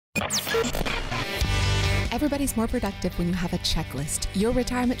Everybody's more productive when you have a checklist. Your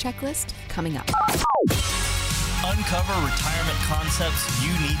retirement checklist coming up. Uncover retirement concepts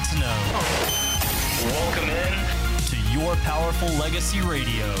you need to know. Welcome in to Your Powerful Legacy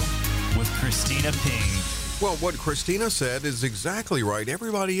Radio with Christina Ping. Well, what Christina said is exactly right.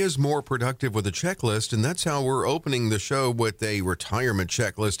 Everybody is more productive with a checklist, and that's how we're opening the show with a retirement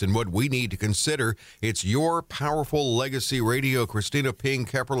checklist and what we need to consider. It's Your Powerful Legacy Radio. Christina Ping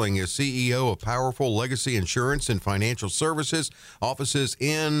Kepperling is CEO of Powerful Legacy Insurance and Financial Services, offices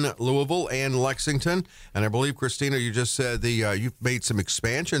in Louisville and Lexington. And I believe, Christina, you just said you've made some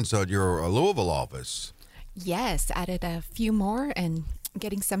expansions on your Louisville office. Yes, added a few more and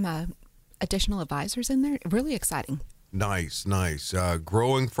getting some additional advisors in there. Really exciting. Nice.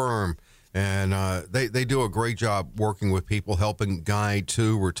 Growing firm. And they do a great job working with people, helping guide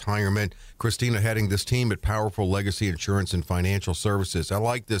to retirement. Christina heading this team at Powerful Legacy Insurance and Financial Services. I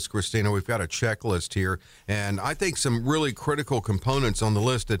like this, Christina. We've got a checklist here, and I think some really critical components on the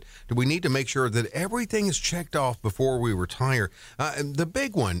list that we need to make sure that everything is checked off before we retire. And the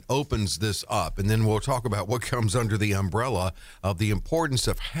big one opens this up, and then we'll talk about what comes under the umbrella of the importance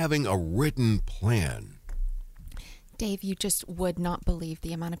of having a written plan. Dave, you just would not believe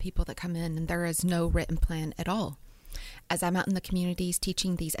the amount of people that come in and there is no written plan at all. As I'm out in the communities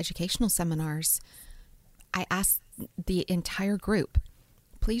teaching these educational seminars, I ask the entire group,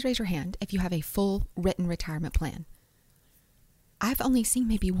 please raise your hand if you have a full written retirement plan. I've only seen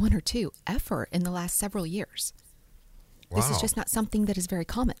maybe one or two ever in the last several years. Wow. This is just not something that is very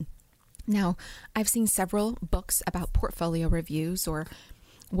common. Now, I've seen several books about portfolio reviews or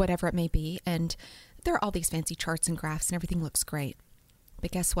whatever it may be, and there are all these fancy charts and graphs and everything looks great.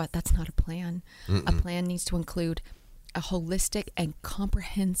 But guess what? That's not a plan. A plan needs to include a holistic and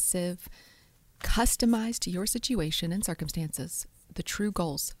comprehensive, customized to your situation and circumstances, the true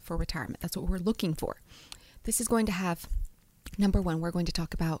goals for retirement. That's what we're looking for. This is going to have, number one, we're going to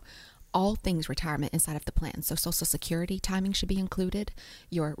talk about all things retirement inside of the plan. So Social Security timing should be included,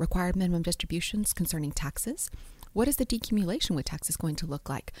 your required minimum distributions concerning taxes. What is the decumulation with taxes going to look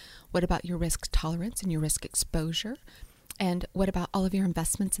like? What about your risk tolerance and your risk exposure? And what about all of your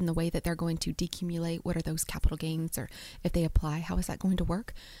investments and the way that they're going to decumulate? What are those capital gains, or if they apply, how is that going to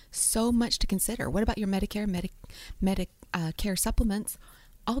work? So much to consider. What about your Medicare, Medicare supplements?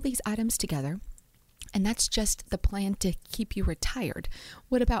 All these items together. And that's just the plan to keep you retired.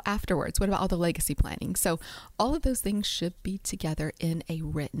 What about afterwards? What about all the legacy planning? So all of those things should be together in a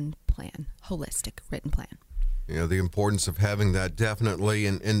written plan, holistic written plan. You know, the importance of having that, definitely.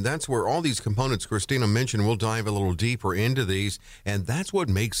 And that's where all these components Christina mentioned, we'll dive a little deeper into these. And that's what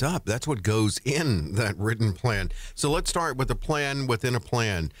makes up, that's what goes in that written plan. So let's start with a plan within a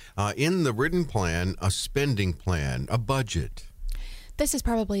plan. In the written plan, a spending plan, a budget. This is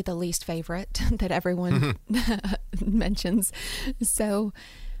probably the least favorite that everyone mentions. So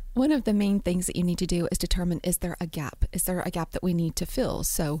one of the main things that you need to do is determine, is there a gap? Is there a gap that we need to fill?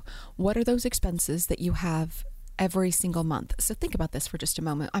 So what are those expenses that you have every single month? So think about this for just a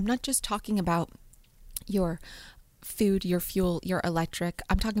moment. I'm not just talking about your food, your fuel, your electric.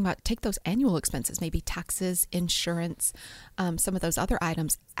 I'm talking about take those annual expenses, maybe taxes, insurance, some of those other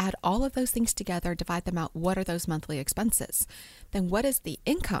items. Add all of those things together, divide them out. What are those monthly expenses? Then what is the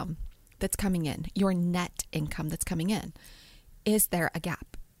income that's coming in, your net income that's coming in? Is there a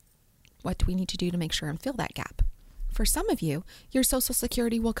gap? What do we need to do to make sure and fill that gap? For some of you, your Social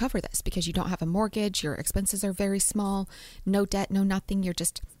Security will cover this because you don't have a mortgage, your expenses are very small, no debt, no nothing. You're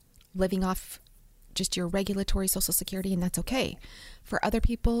just living off just your regulatory Social Security, and that's okay. For other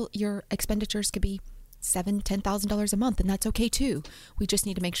people, your expenditures could be $7,000, $10,000 a month, and that's okay too. We just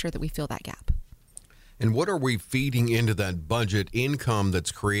need to make sure that we fill that gap. And what are we feeding into that budget income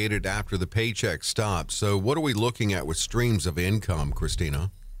that's created after the paycheck stops? So what are we looking at with streams of income,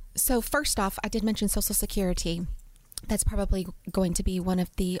 Christina? So first off, I did mention Social Security. That's probably going to be one of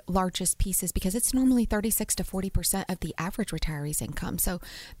the largest pieces because it's normally 36 to 40% of the average retiree's income. So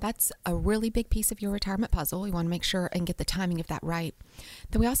that's a really big piece of your retirement puzzle. We want to make sure and get the timing of that right.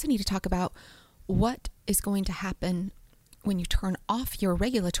 Then we also need to talk about what is going to happen when you turn off your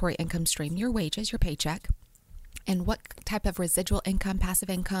regulatory income stream, your wages, your paycheck, and what type of residual income, passive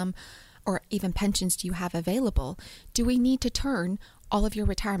income, or even pensions do you have available? Do we need to turn all of your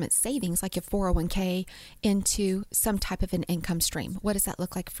retirement savings, like your 401k, into some type of an income stream? What does that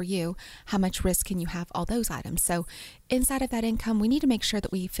look like for you? How much risk can you have? All those items. So inside of that income, we need to make sure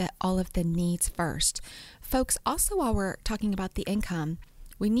that we fit all of the needs first. Folks, also while we're talking about the income,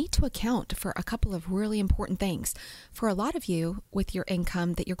 we need to account for a couple of really important things. For a lot of you, with your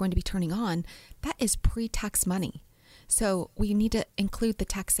income that you're going to be turning on, that is pre-tax money. So we need to include the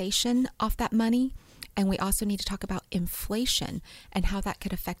taxation off that money. And we also need to talk about inflation and how that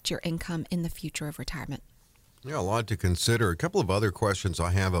could affect your income in the future of retirement. Yeah, a lot to consider. A couple of other questions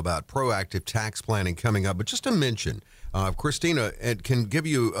I have about proactive tax planning coming up, but just to mention, Christina can give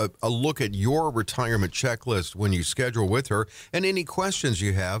you a look at your retirement checklist when you schedule with her, and any questions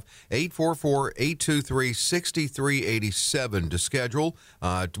you have, 844-823-6387 to schedule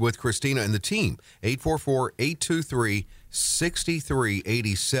with Christina and the team,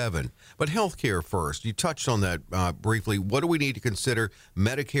 844-823-6387. But healthcare first. You touched on that briefly. What do we need to consider?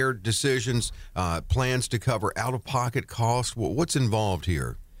 Medicare decisions, plans to cover out-of-pocket costs. What's involved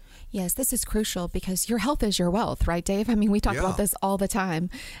here? Yes, this is crucial because your health is your wealth, right, Dave? I mean, we talk about this all the time.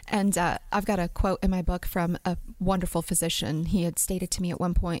 And I've got a quote in my book from a wonderful physician. He had stated to me at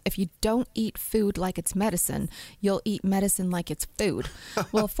one point, if you don't eat food like it's medicine, you'll eat medicine like it's food.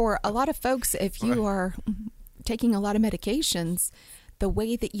 Well, for a lot of folks, if you are taking a lot of medications, the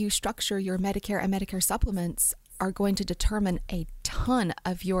way that you structure your Medicare and Medicare supplements are going to determine a ton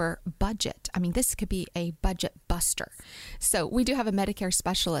of your budget. I mean, this could be a budget buster. So we do have a Medicare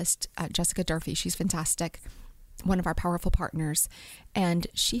specialist, Jessica Durfee. She's fantastic, one of our powerful partners. And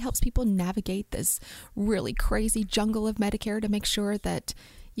she helps people navigate this really crazy jungle of Medicare to make sure that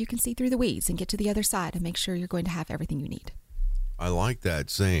you can see through the weeds and get to the other side and make sure you're going to have everything you need. I like that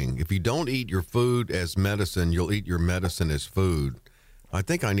saying. If you don't eat your food as medicine, you'll eat your medicine as food. I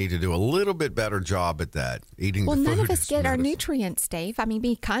think I need to do a little bit better job at that, eating the food. Well, none of us get our medicine. nutrients, Dave. I mean,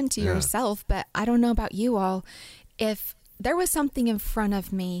 be kind to yourself, but I don't know about you all. If there was something in front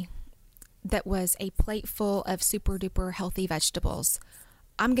of me that was a plate full of super duper healthy vegetables,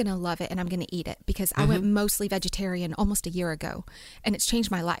 I'm going to love it and I'm going to eat it because I went mostly vegetarian almost a year ago and it's changed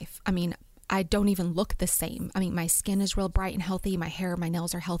my life. I mean, I don't even look the same. I mean, my skin is real bright and healthy. My hair, my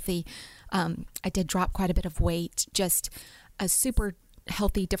nails are healthy. I did drop quite a bit of weight, just a super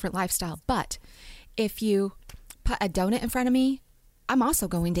healthy, different lifestyle. But if you put a donut in front of me, I'm also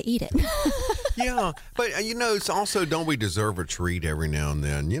going to eat it. Yeah, but it's also, don't we deserve a treat every now and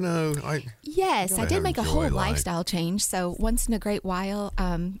then? Yes, I did make a whole life. lifestyle change. So once in a great while,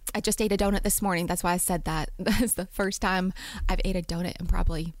 I just ate a donut this morning. That's why I said that. That's the first time I've ate a donut in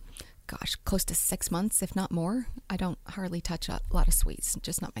probably, close to 6 months, if not more. I don't hardly touch a lot of sweets.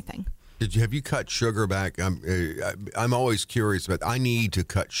 Just not my thing. Have you cut sugar back? I'm always curious about. I need to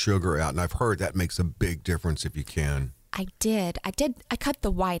cut sugar out, and I've heard that makes a big difference if you can. I did. I cut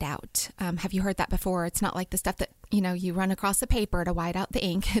the white out. Have you heard that before? It's not like the stuff that, you run across the paper to white out the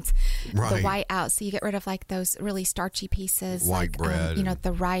ink. It's the white out. So you get rid of like those really starchy pieces. White bread.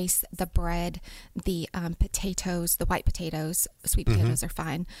 The rice, the bread, the potatoes, the white potatoes, sweet potatoes are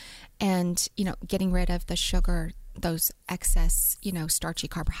fine. And, getting rid of the sugar, those excess, starchy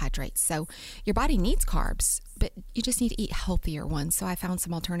carbohydrates. So your body needs carbs, but you just need to eat healthier ones. So I found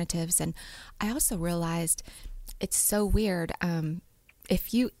some alternatives. And I also realized it's so weird.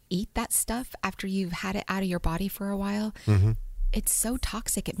 If you eat that stuff after you've had it out of your body for a while, it's so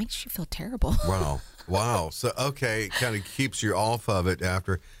toxic. It makes you feel terrible. Wow. So, okay. It kind of keeps you off of it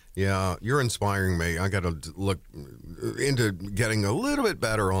after. Yeah, you're inspiring me. I got to look into getting a little bit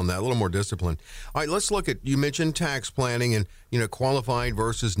better on that, a little more discipline. All right, let's look at, you mentioned tax planning and, qualified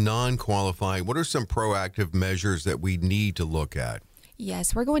versus non-qualified. What are some proactive measures that we need to look at?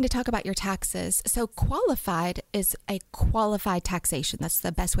 Yes, we're going to talk about your taxes. So qualified is a qualified taxation. That's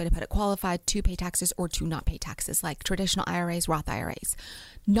the best way to put it. Qualified to pay taxes or to not pay taxes, like traditional IRAs, Roth IRAs.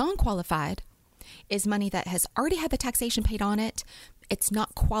 Non-qualified is money that has already had the taxation paid on it. It's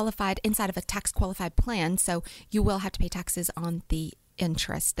not qualified inside of a tax qualified plan, so you will have to pay taxes on the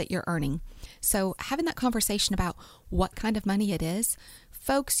interest that you're earning. So having that conversation about what kind of money it is,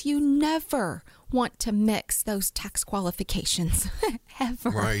 folks, you never want to mix those tax qualifications ever.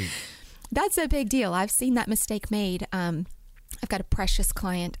 Right. That's a big deal. I've seen that mistake made. I've got a precious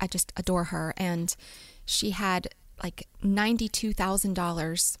client. I just adore her. And she had like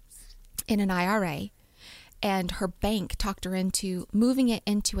 $92,000 in an IRA. And her bank talked her into moving it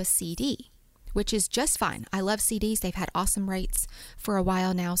into a CD, which is just fine. I love CDs. They've had awesome rates for a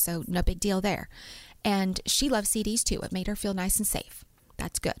while now, so no big deal there. And she loves CDs too. It made her feel nice and safe.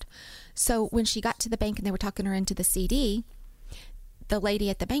 That's good. So when she got to the bank and they were talking her into the CD, the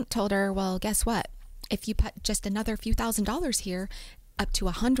lady at the bank told her, well, guess what? If you put just another few $1,000s here, up to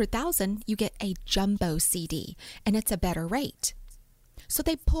 $100,000, you get a jumbo CD, and it's a better rate. So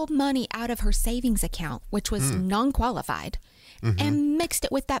they pulled money out of her savings account, which was non-qualified, and mixed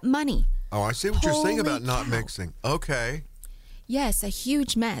it with that money. Oh, I see what you're saying about Holy not cow. mixing. Okay. Yes, a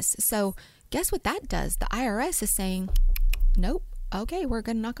huge mess. So guess what that does? The IRS is saying, nope, okay, we're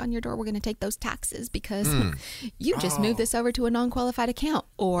going to knock on your door. We're going to take those taxes because you just moved this over to a non-qualified account.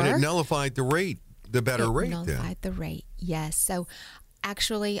 Or and it nullified the rate, the better rate. Nullified the rate, yes. So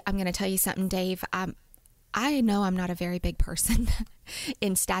actually, I'm going to tell you something, Dave. I know I'm not a very big person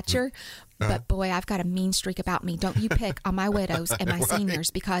in stature, but boy, I've got a mean streak about me. Don't you pick on my widows and my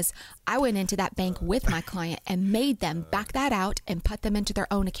seniors, because I went into that bank with my client and made them back that out and put them into their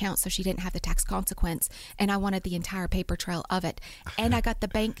own account so she didn't have the tax consequence. And I wanted the entire paper trail of it. And I got the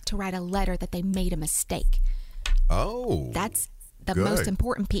bank to write a letter that they made a mistake. Oh. That's the most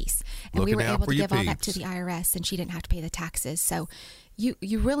important piece. And we were able to give all that to the IRS, and she didn't have to pay the taxes. So you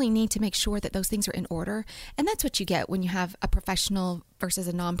really need to make sure that those things are in order. And that's what you get when you have a professional versus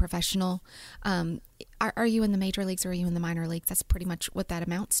a non-professional. Are you in the major leagues or are you in the minor leagues? That's pretty much what that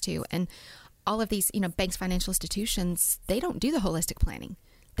amounts to. And all of these, banks, financial institutions, they don't do the holistic planning.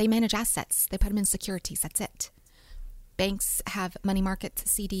 They manage assets. They put them in securities. That's it. Banks have money markets,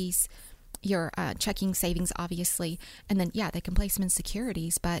 CDs, your checking, savings, obviously. And then, they can place them in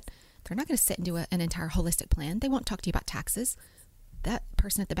securities, but they're not going to sit and do an entire holistic plan. They won't talk to you about taxes. That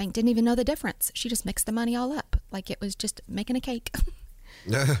person at the bank didn't even know the difference. She just mixed the money all up like it was just making a cake.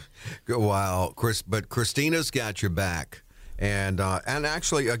 Wow, Chris, but Christina's got your back. And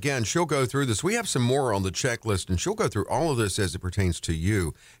actually, again, she'll go through this. We have some more on the checklist, and she'll go through all of this as it pertains to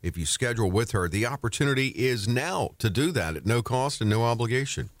you. If you schedule with her, the opportunity is now to do that at no cost and no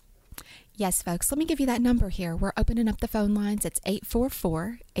obligation. Yes, folks, let me give you that number here. We're opening up the phone lines. It's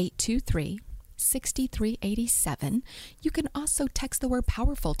 844-823-6387. You can also text the word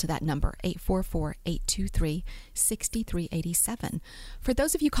powerful to that number, 844-823-6387. For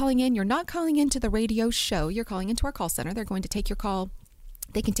those of you calling in, you're not calling into the radio show. You're calling into our call center. They're going to take your call.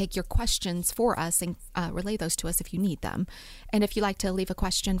 They can take your questions for us and relay those to us if you need them. And if you like to leave a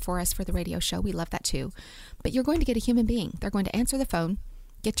question for us for the radio show, we love that too. But you're going to get a human being. They're going to answer the phone,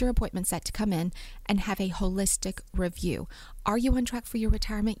 get your appointment set to come in and have a holistic review. Are you on track for your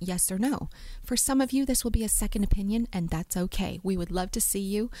retirement? Yes or no? For some of you, this will be a second opinion, and that's okay. We would love to see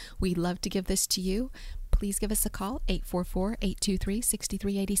you. We'd love to give this to you. Please give us a call,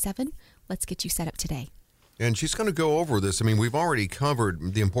 844-823-6387. Let's get you set up today. And she's going to go over this. I mean, we've already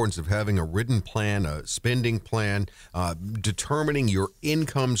covered the importance of having a written plan, a spending plan, determining your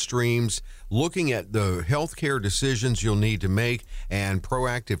income streams, looking at the healthcare decisions you'll need to make, and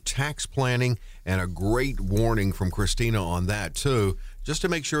proactive tax planning, and a great warning from Christina on that, too, just to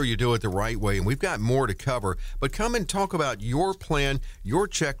make sure you do it the right way. And we've got more to cover. But come and talk about your plan, your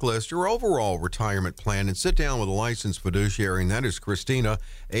checklist, your overall retirement plan, and sit down with a licensed fiduciary, and that is Christina.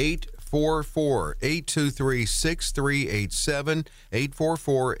 844-823-6387,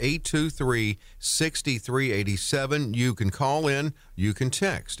 844-823-6387. You can call in, you can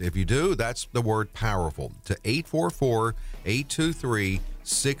text. If you do, that's the word powerful to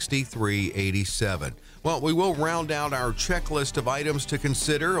 844-823-6387. Well, we will round out our checklist of items to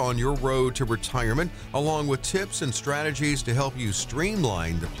consider on your road to retirement, along with tips and strategies to help you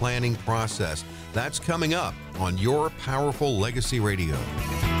streamline the planning process. That's coming up on Your Powerful Legacy Radio.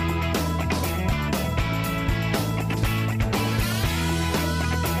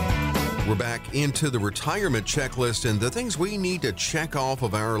 We're back into the retirement checklist and the things we need to check off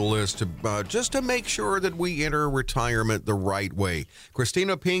of our list to, just to make sure that we enter retirement the right way.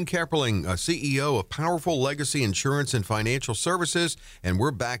 Christina Pien-Kepperling, CEO of Powerful Legacy Insurance and Financial Services, and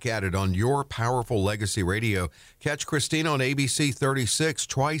we're back at it on Your Powerful Legacy Radio. Catch Christina on ABC 36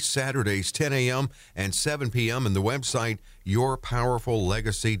 twice Saturdays, 10 a.m. and 7 p.m. and the website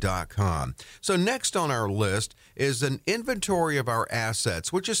yourpowerfullegacy.com. So next on our list is an inventory of our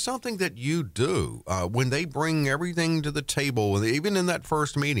assets, which is something that you do when they bring everything to the table, even in that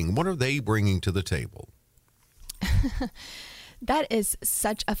first meeting. What are they bringing to the table? That is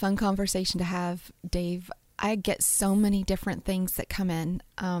such a fun conversation to have, Dave. I get so many different things that come in.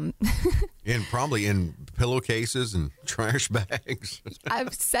 And probably in pillowcases and trash bags.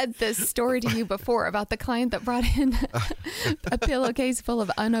 I've said this story to you before about the client that brought in a pillowcase full of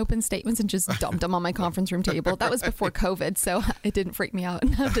unopened statements and just dumped them on my conference room table. That was before COVID, so it didn't freak me out.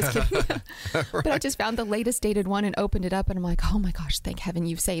 No, I'm just kidding. But I just found the latest dated one and opened it up, and I'm like, oh my gosh, thank heaven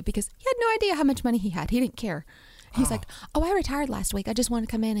you've saved, because he had no idea how much money he had. He didn't care. He's like, oh, I retired last week. I just wanted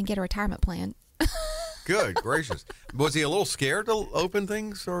to come in and get a retirement plan. Good gracious! Was he a little scared to open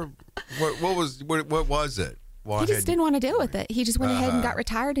things, or what was it? He just didn't want to deal with it. He just went ahead and got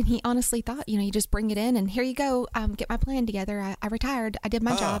retired, and he honestly thought, you just bring it in and here you go. Get my plan together. I retired. I did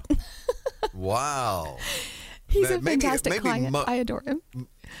my job. Wow. He's a fantastic client. I adore him.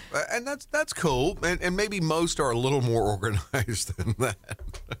 And that's cool. And maybe most are a little more organized than that.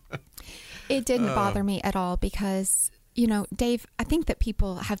 It didn't bother me at all, because Dave, I think that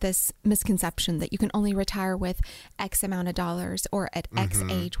people have this misconception that you can only retire with X amount of dollars or at X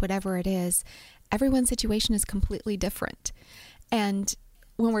age, whatever it is. Everyone's situation is completely different. And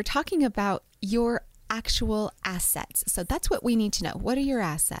when we're talking about your actual assets, so that's what we need to know. What are your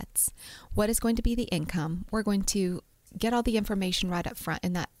assets? What is going to be the income? We're going to get all the information right up front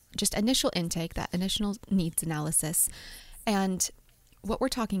in that just initial intake, that initial needs analysis. And what we're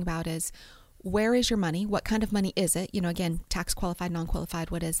talking about is, where is your money? What kind of money is it? Again, tax qualified,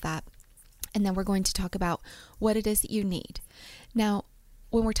 non-qualified, what is that? And then we're going to talk about what it is that you need. Now,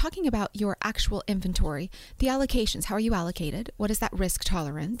 when we're talking about your actual inventory, the allocations, how are you allocated? What is that risk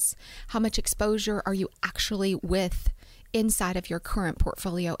tolerance? How much exposure are you actually with inside of your current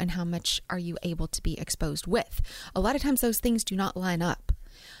portfolio, and how much are you able to be exposed with? A lot of times those things do not line up.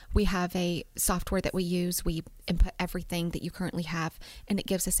 We have a software that we use. We input everything that you currently have, and it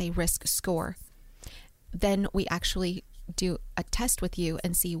gives us a risk score. Then we actually do a test with you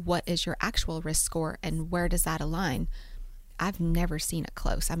and see what is your actual risk score and where does that align. I've never seen it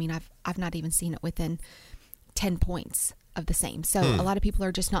close. I mean, I've not even seen it within 10 points of the same. So a lot of people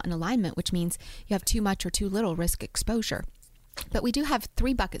are just not in alignment, which means you have too much or too little risk exposure. But we do have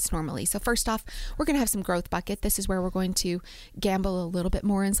 3 buckets normally. So first off, we're going to have some growth bucket. This is where we're going to gamble a little bit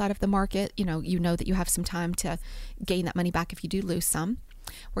more inside of the market. You know that you have some time to gain that money back if you do lose some.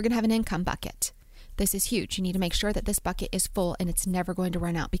 We're going to have an income bucket. This is huge. You need to make sure that this bucket is full and it's never going to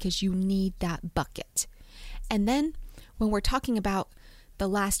run out, because you need that bucket. And then when we're talking about the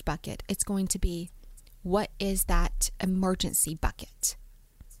last bucket, it's going to be, what is that emergency bucket?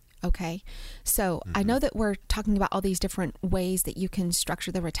 Okay, so I know that we're talking about all these different ways that you can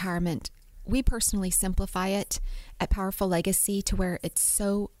structure the retirement. We personally simplify it at Powerful Legacy to where it's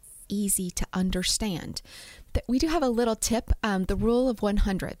so easy to understand. That we do have a little tip, the rule of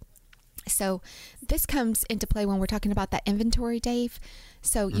 100. So this comes into play when we're talking about that inventory, Dave.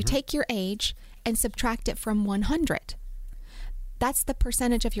 So you take your age and subtract it from 100. That's the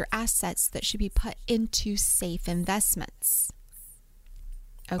percentage of your assets that should be put into safe investments.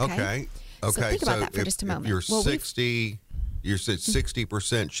 Okay. So think about that for just a moment. If you're 60, you said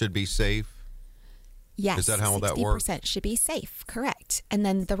 60% should be safe? Yes. Is that how that works? 60% should be safe, correct. And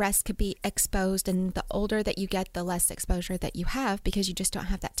then the rest could be exposed. And the older that you get, the less exposure that you have, because you just don't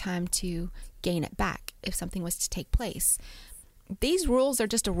have that time to gain it back if something was to take place. These rules are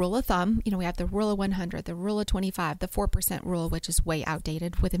just a rule of thumb. We have the rule of 100, the rule of 25, the 4% rule, which is way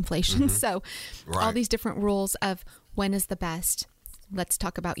outdated with inflation. So all these different rules of when is the best. Let's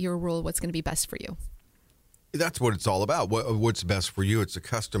talk about your rule, what's going to be best for you. That's what it's all about. What's best for you. It's a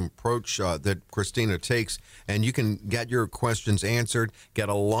custom approach that Christina takes, and you can get your questions answered, get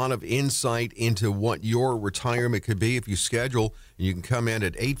a lot of insight into what your retirement could be if you schedule. You can come in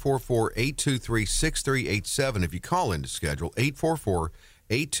at 844-823-6387. If you call in to schedule,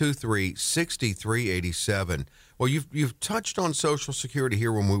 844-823-6387. Well, you've touched on Social Security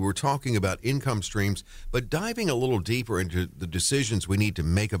here when we were talking about income streams, but diving a little deeper into the decisions we need to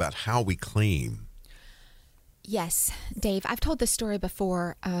make about how we claim. Yes, Dave, I've told this story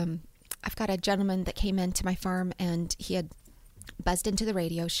before. I've got a gentleman that came into my firm, and he had buzzed into the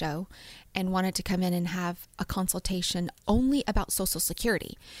radio show and wanted to come in and have a consultation only about Social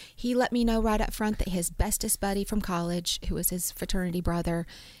Security. He let me know right up front that his bestest buddy from college, who was his fraternity brother,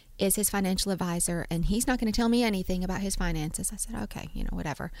 is his financial advisor, and he's not going to tell me anything about his finances. I said, okay,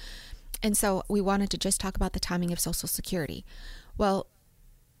 whatever. And so we wanted to just talk about the timing of Social Security. Well,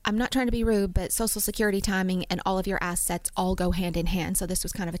 I'm not trying to be rude, but Social Security timing and all of your assets all go hand in hand. So this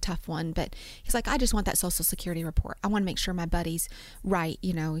was kind of a tough one, but he's like, I just want that Social Security report. I want to make sure my buddy's right.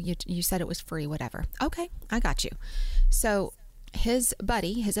 You said it was free, whatever. Okay, I got you. So his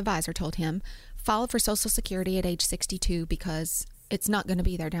buddy, his advisor, told him, file for Social Security at age 62 because it's not going to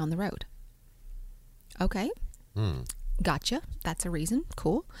be there down the road. Okay. Gotcha. That's a reason.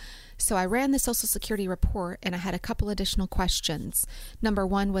 Cool. So I ran the Social Security report, and I had a couple additional questions. Number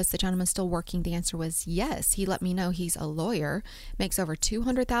one, was the gentleman still working? The answer was yes. He let me know he's a lawyer, makes over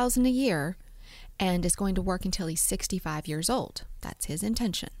 $200,000 a year, and is going to work until he's 65 years old. That's his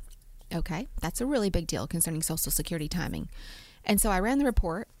intention. Okay. That's a really big deal concerning Social Security timing. And so I ran the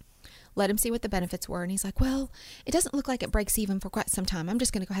report, let him see what the benefits were. And he's like, well, it doesn't look like it breaks even for quite some time. I'm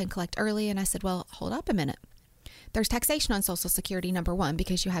just going to go ahead and collect early. And I said, well, hold up a minute. There's taxation on Social Security, number one,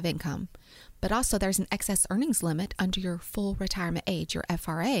 because you have income. But also there's an excess earnings limit under your full retirement age, your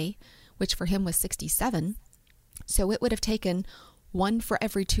FRA, which for him was 67. So it would have taken one for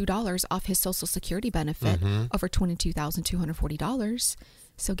every $2 off his Social Security benefit, over $22,240.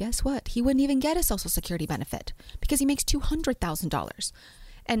 So guess what? He wouldn't even get a Social Security benefit because he makes $200,000.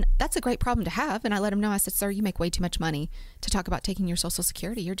 And that's a great problem to have. And I let him know, I said, sir, you make way too much money to talk about taking your Social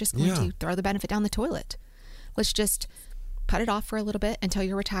Security. You're just going to throw the benefit down the toilet. Let's just put it off for a little bit until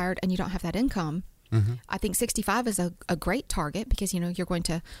you're retired and you don't have that income. I think 65 is a great target because, you're going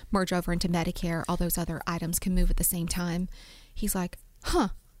to merge over into Medicare. All those other items can move at the same time. He's like,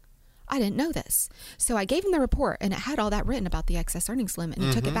 I didn't know this. So I gave him the report, and it had all that written about the excess earnings limit, and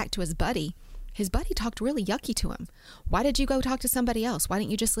he took it back to his buddy. His buddy talked really yucky to him. Why did you go talk to somebody else? Why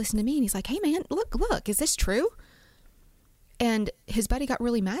didn't you just listen to me? And he's like, hey, man, look, is this true? And his buddy got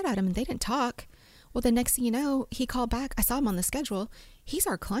really mad at him, and they didn't talk. Well, the next thing you know, he called back. I saw him on the schedule. He's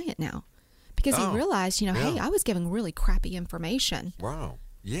our client now because he realized, hey, I was giving really crappy information. Wow.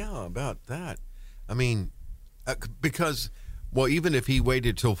 Yeah, about that. I mean, because... Well, even if he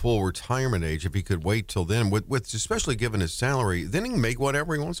waited till full retirement age, if he could wait till then, with especially given his salary, then he can make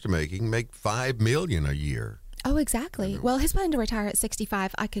whatever he wants to make. He can make $5 million a year. Oh, exactly. Well, his plan to retire at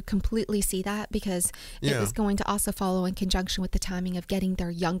 65, I could completely see that because it was going to also follow in conjunction with the timing of getting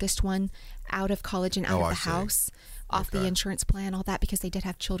their youngest one out of college and out of the house, off the insurance plan, all that, because they did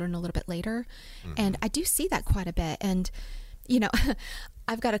have children a little bit later. And I do see that quite a bit. And,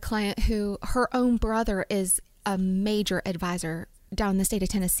 I've got a client who her own brother is a major advisor down in the state of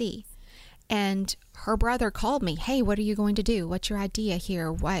Tennessee. And her brother called me, hey, what are you going to do? What's your idea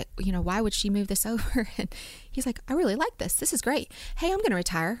here? Why would she move this over? And he's like, I really like this. This is great. Hey, I'm going to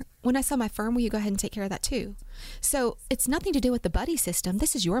retire. When I sell my firm, will you go ahead and take care of that too? So it's nothing to do with the buddy system.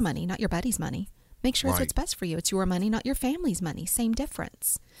 This is your money, not your buddy's money. Make sure it's what's best for you. It's your money, not your family's money. Same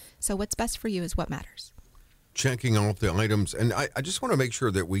difference. So what's best for you is what matters. Checking off the items. And I just want to make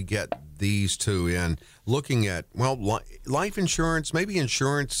sure that we get these two in. Looking at, life insurance, maybe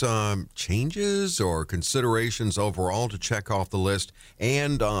insurance changes or considerations overall to check off the list.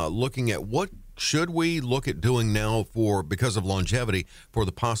 And looking at what should we look at doing now because of longevity, for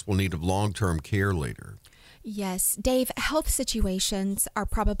the possible need of long-term care later. Yes, Dave, health situations are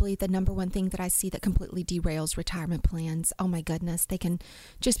probably the number one thing that I see that completely derails retirement plans. Oh my goodness, they can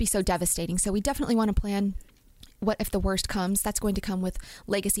just be so devastating. So we definitely want to plan what if the worst comes. That's going to come with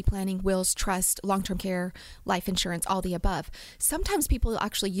legacy planning, wills, trust, long-term care, life insurance, all the above. Sometimes people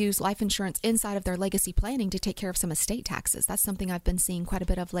actually use life insurance inside of their legacy planning to take care of some estate taxes. That's something I've been seeing quite a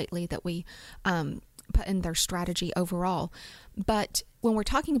bit of lately that we put in their strategy overall. But when we're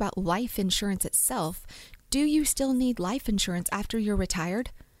talking about life insurance itself, do you still need life insurance after you're retired?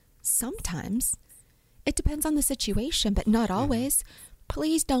 Sometimes. It depends on the situation, but not always.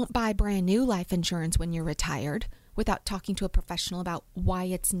 Please don't buy brand new life insurance when you're retired without talking to a professional about why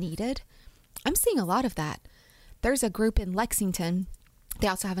it's needed. I'm seeing a lot of that. There's a group in Lexington. They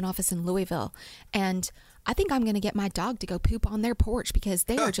also have an office in Louisville. And I think I'm going to get my dog to go poop on their porch because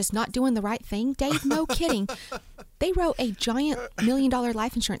they are just not doing the right thing. Dave, no kidding. They wrote a giant $1 million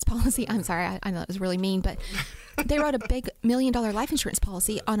life insurance policy. I'm sorry, I know it was really mean, but they wrote a big $1 million life insurance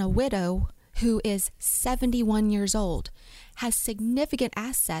policy on a widow who is 71 years old, has significant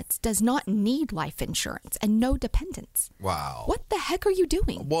assets, does not need life insurance, and no dependents. Wow. What the heck are you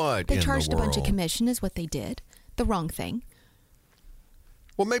doing? What They in charged the a bunch of world? commission is what they did. The wrong thing.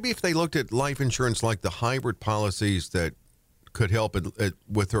 Well, maybe if they looked at life insurance like the hybrid policies that could help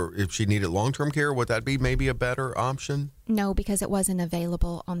with her if she needed long-term care, would that be maybe a better option? No, because it wasn't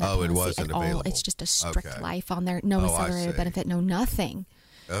available on the policy it wasn't at all. available. It's just a strict Okay. life on there. No I accelerated see. benefit, no nothing.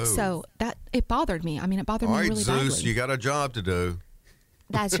 Oh. So it bothered me. I mean, it bothered All me right, really Zeus, badly. you got a job to do.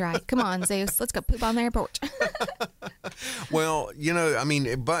 That's right. Come on, Zeus. Let's go poop on their porch. Well,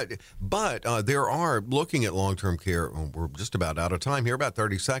 but there are, looking at long-term care, we're just about out of time here, about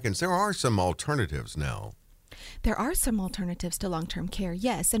 30 seconds. There are some alternatives now. There are some alternatives to long-term care,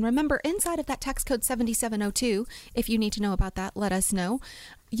 yes. And remember, inside of that tax code 7702, if you need to know about that, let us know.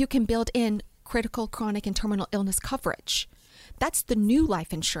 You can build in critical, chronic, and terminal illness coverage. That's the new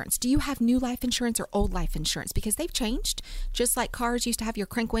life insurance. Do you have new life insurance or old life insurance? Because they've changed. Just like cars used to have your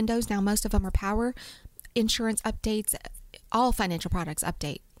crank windows, now most of them are power. Insurance updates, all financial products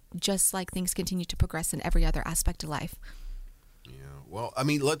update, just like things continue to progress in every other aspect of life. Yeah. Well, I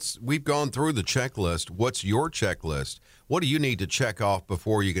mean, we've gone through the checklist. What's your checklist? What do you need to check off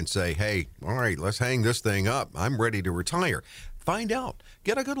before you can say, hey, all right, let's hang this thing up. I'm ready to retire. Find out.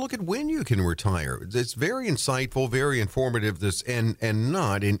 Get a good look at when you can retire. It's very insightful, very informative, and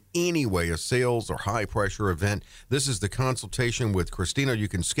not in any way a sales or high-pressure event. This is the consultation with Christina you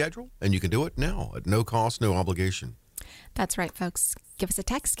can schedule, and you can do it now at no cost, no obligation. That's right, folks. Give us a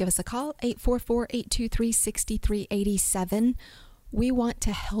text, give us a call, 844-823-6387. We want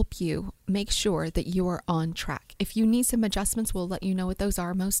to help you make sure that you are on track. If you need some adjustments, we'll let you know what those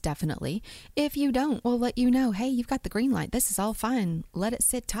are, most definitely. If you don't, we'll let you know, hey, you've got the green light. This is all fine. Let it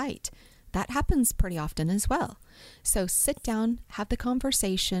sit tight. That happens pretty often as well. So sit down, have the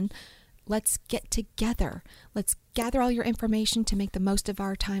conversation. Let's get together. Let's gather all your information to make the most of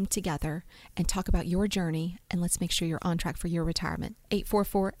our time together and talk about your journey. And let's make sure you're on track for your retirement.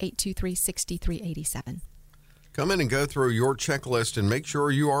 844-823-6387. Come in and go through your checklist and make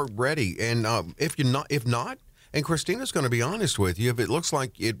sure you are ready. And if not, and Christina's going to be honest with you, if it looks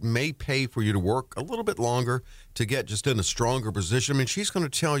like it may pay for you to work a little bit longer to get just in a stronger position, I mean, she's going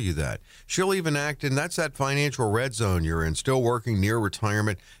to tell you that. She'll even act, and that's that financial red zone you're in, still working near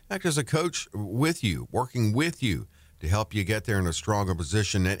retirement, act as a coach with you, working with you to help you get there in a stronger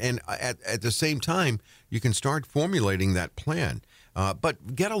position. And at the same time, you can start formulating that plan.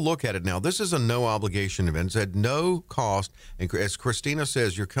 But get a look at it now. This is a no obligation event. It's at no cost. And as Christina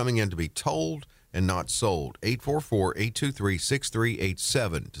says, you're coming in to be told and not sold.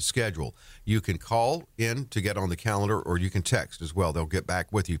 844-823-6387 to schedule. You can call in to get on the calendar, or you can text as well. They'll get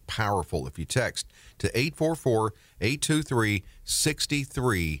back with you. Powerful if you text to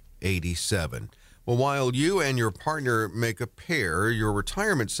 844-823-6387. Well, while you and your partner make a pair, your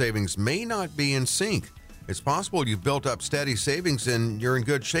retirement savings may not be in sync. It's possible you've built up steady savings and you're in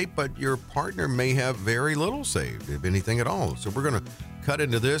good shape, but your partner may have very little saved, if anything at all. So we're going to cut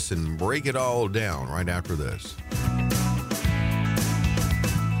into this and break it all down right after this.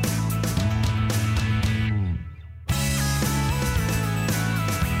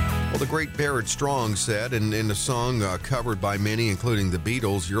 Well, the great Barrett Strong said, and in a song covered by many, including the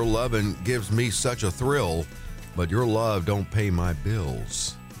Beatles, "Your lovin' gives me such a thrill, but your love don't pay my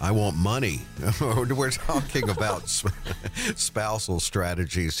bills. I want money." We're talking about spousal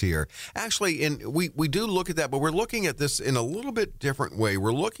strategies here. Actually, and we do look at that, but we're looking at this in a little bit different way.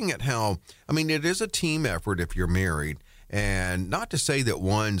 We're looking at how, I mean, it is a team effort if you're married, and not to say that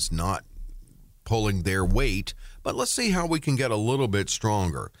one's not pulling their weight, but let's see how we can get a little bit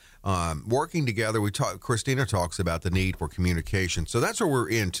stronger. Working together, Christina talks about the need for communication. So that's what we're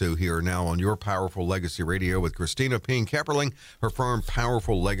into here now on Your Powerful Legacy Radio with Christina Payne-Kepperling, her firm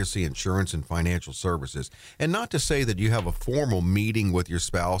Powerful Legacy Insurance and Financial Services. And not to say that you have a formal meeting with your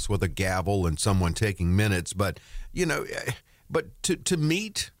spouse with a gavel and someone taking minutes, but, you know, but to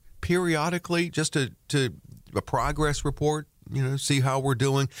meet periodically, just to a progress report, you know, see how we're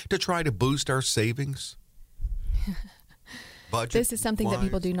doing, to try to boost our savings. This is something that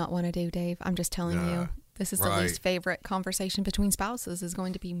people do not want to do, Dave. I'm just telling you. This is the least favorite conversation between spouses is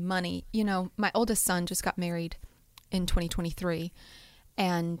going to be money. You know, my oldest son just got married in 2023,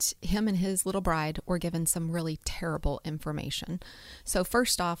 and him and his little bride were given some really terrible information. So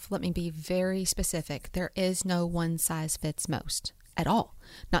first off, let me be very specific. There is no one size fits most at all.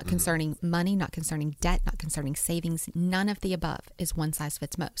 Not concerning money, not concerning debt, not concerning savings. None of the above is one size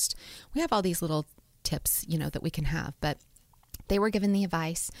fits most. We have all these little tips, you know, that we can have, but they were given the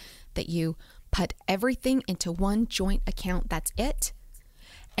advice that you put everything into one joint account. That's it.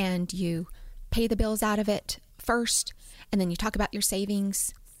 And you pay the bills out of it first. And then you talk about your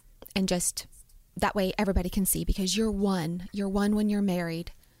savings, and just that way everybody can see, because you're one when you're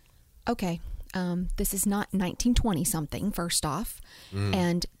married. Okay. This is not 1920 something, first off.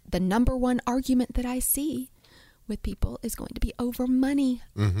 And the number one argument that I see with people is going to be over money.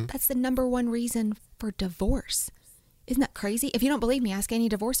 That's the number one reason for divorce. Isn't that crazy? If you don't believe me, ask any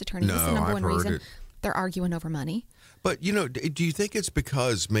divorce attorney. No, this is the number I've one heard reason it. they're arguing over money. But, you know, do you think it's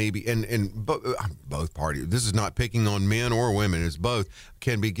because maybe, and both parties, this is not picking on men or women, it's both,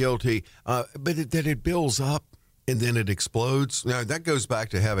 can be guilty, but that it builds up and then it explodes? Now, that goes back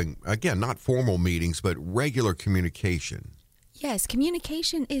to having, again, not formal meetings, but regular communication. Yes,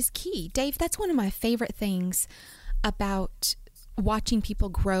 communication is key. Dave, that's one of my favorite things about watching people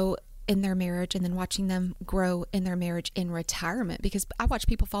grow in their marriage and then watching them grow in their marriage in retirement, because I watch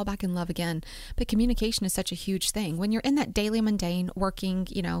people fall back in love again. But communication is such a huge thing. When you're in that daily mundane working,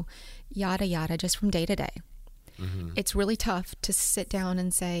 you know, yada, yada, just from day to day, it's really tough to sit down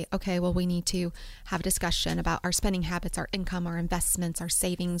and say, okay, well, we need to have a discussion about our spending habits, our income, our investments, our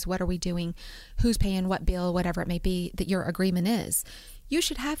savings. What are we doing? Who's paying what bill, whatever it may be that your agreement is. You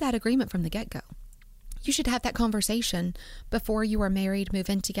should have that agreement from the get-go. You should have that conversation before you are married, move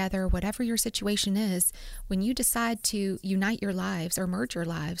in together, whatever your situation is. When you decide to unite your lives or merge your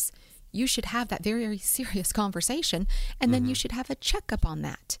lives, you should have that very, very serious conversation. And then you should have a checkup on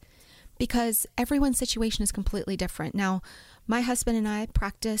that, because everyone's situation is completely different. Now, my husband and I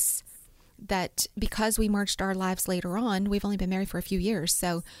practice that because we merged our lives later on. We've only been married for a few years.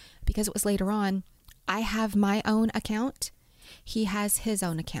 So because it was later on, I have my own account He has his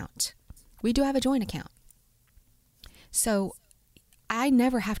own account. We do have a joint account. So I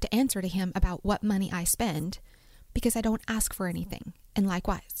never have to answer to him about what money I spend because I don't ask for anything. And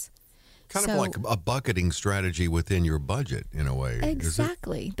likewise. Kind of like a bucketing strategy within your budget in a way.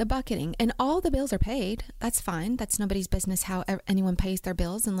 Exactly. The bucketing. And all the bills are paid. That's fine. That's nobody's business how anyone pays their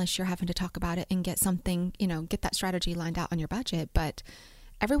bills unless you're having to talk about it and get something, get that strategy lined out on your budget. But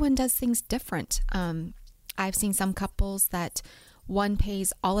everyone does things different. I've seen some couples that one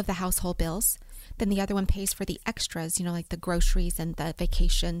pays all of the household bills, then the other one pays for the extras, like the groceries and the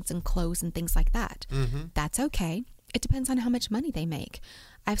vacations and clothes and things like that. Mm-hmm. That's okay. It depends on how much money they make.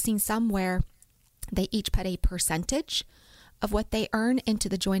 I've seen some where they each put a percentage of what they earn into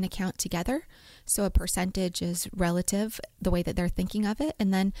the joint account together. So a percentage is relative, the way that they're thinking of it.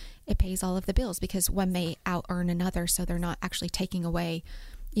 And then it pays all of the bills because one may out earn another. So they're not actually taking away,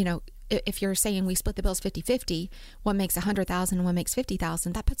 if you're saying we split the bills 50-50, one makes $100,000 and one makes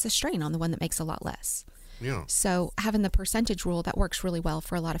 $50,000, that puts a strain on the one that makes a lot less. Yeah. So having the percentage rule, that works really well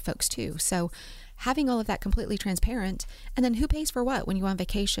for a lot of folks too. So having all of that completely transparent, and then who pays for what when you go on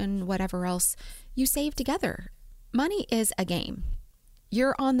vacation, whatever else, you save together. Money is a game.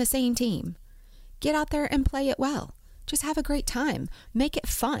 You're on the same team. Get out there and play it well. Just have a great time. Make it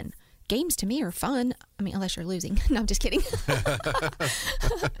fun. Games to me are fun. I mean, unless you're losing. No, I'm just kidding.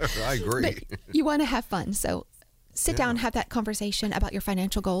 I agree. But you want to have fun. So sit down, have that conversation about your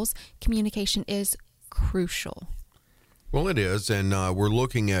financial goals. Communication is crucial. Well, it is, and we're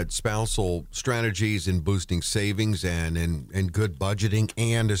looking at spousal strategies in boosting savings and in good budgeting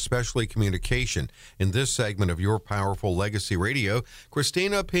and especially communication. In this segment of Your Powerful Legacy Radio,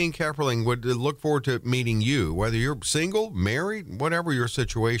 Christina Pink-Hepperling would look forward to meeting you, whether you're single, married, whatever your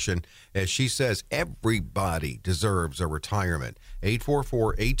situation. As she says, everybody deserves a retirement.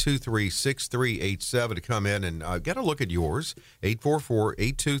 844-823-6387 to come in and get a look at yours.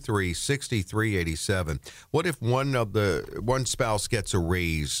 844-823-6387. What if one spouse gets a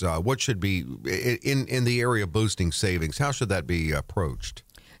raise? What should be in the area of boosting savings? How should that be approached?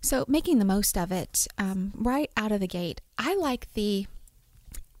 So making the most of it right out of the gate. I like the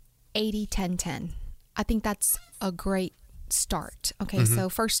 80-10-10. I think that's a great start. Okay, mm-hmm. So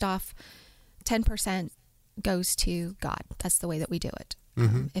first off, 10% goes to God. That's the way that we do it.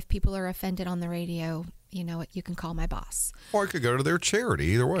 Mm-hmm. If people are offended on the radio, you know what, you can call my boss. Or it could go to their charity,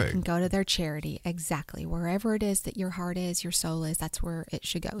 either way. It can go to their charity, exactly. Wherever it is that your heart is, your soul is, that's where it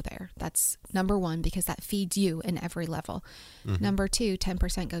should go there. That's number one, because that feeds you in every level. Mm-hmm. Number two,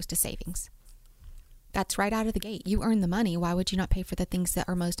 10% goes to savings. That's right out of the gate. You earn the money. Why would you not pay for the things that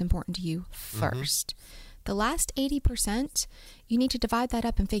are most important to you first? Mm-hmm. The last 80%, you need to divide that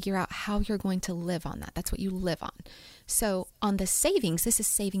up and figure out how you're going to live on that. That's what you live on. So on the savings, this is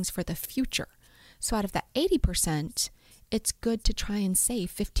savings for the future. So out of that 80%, it's good to try and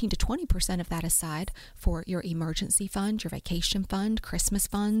save 15 to 20% of that aside for your emergency fund, your vacation fund, Christmas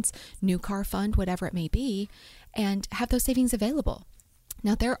funds, new car fund, whatever it may be, and have those savings available.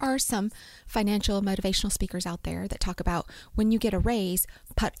 Now, there are some financial motivational speakers out there that talk about when you get a raise,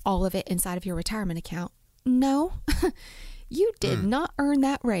 put all of it inside of your retirement account. No, you did not earn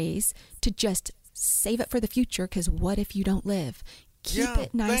that raise to just save it for the future, because what if you don't live? Keep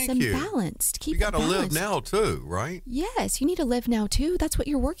it nice and balanced. Keep you got to live now too, right? Yes, you need to live now too. That's what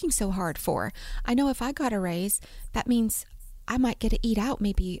you're working so hard for. I know if I got a raise, that means I might get to eat out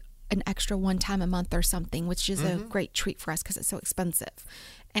maybe an extra one time a month or something, which is a great treat for us because it's so expensive.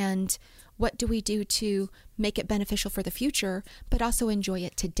 And what do we do to make it beneficial for the future, but also enjoy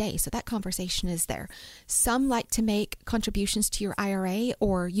it today? So that conversation is there. Some like to make contributions to your IRA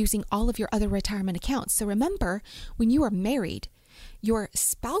or using all of your other retirement accounts. So remember, when you are married, your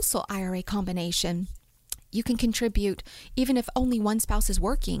spousal IRA combination, you can contribute, even if only one spouse is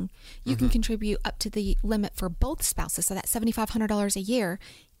working, you can contribute up to the limit for both spouses. So that's $7,500 a year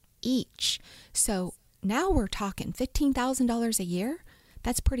each. So now we're talking $15,000 a year.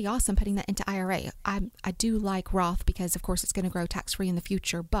 That's pretty awesome, putting that into IRA. I do like Roth because, of course, it's going to grow tax-free in the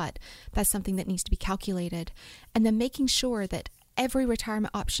future, but that's something that needs to be calculated. And then making sure that every retirement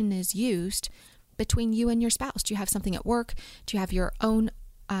option is used between you and your spouse. Do you have something at work? Do you have your own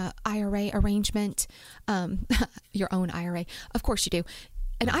IRA arrangement? Your own IRA? Of course you do.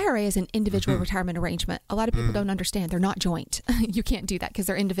 An IRA is an individual retirement arrangement. A lot of people don't understand. They're not joint. You can't do that because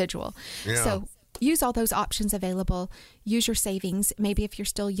they're individual. Yeah. So use all those options available. Use your savings. Maybe if you're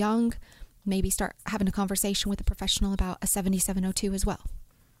still young, maybe start having a conversation with a professional about a 7702 as well.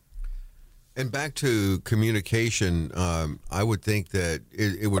 And back to communication, I would think that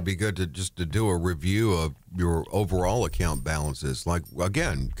it would be good to do a review of your overall account balances. Like,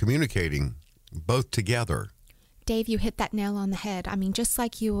 again, communicating both together. Dave, you hit that nail on the head. I mean, just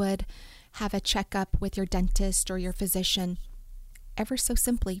like you would have a checkup with your dentist or your physician, ever so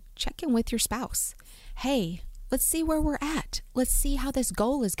simply check in with your spouse. Hey, let's see where we're at. Let's see how this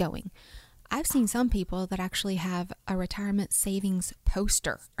goal is going. I've seen some people that actually have a retirement savings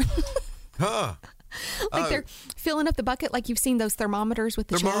poster. Huh. Like they're filling up the bucket, like you've seen those thermometers with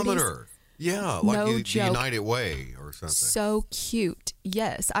the Thermometer. charities. Yeah, like No the joke. United Way or something. So cute.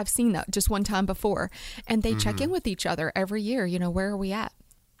 Yes, I've seen that just one time before. And they check in with each other every year. Where are we at?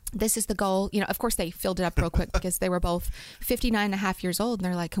 This is the goal. Of course, they filled it up real quick because they were both 59 and a half years old. And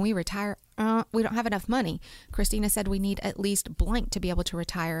they're like, can we retire? We don't have enough money. Christina said we need at least blank to be able to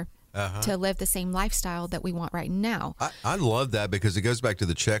retire. To live the same lifestyle that we want right now. I love that because it goes back to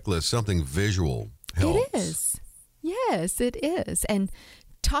the checklist. Something visual helps. It is. Yes, it is. And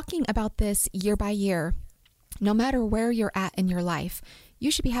talking about this year by year, no matter where you're at in your life,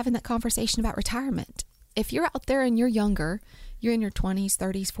 you should be having that conversation about retirement. If you're out there and you're younger, you're in your 20s,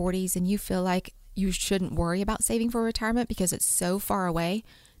 30s, 40s, and you feel like you shouldn't worry about saving for retirement because it's so far away,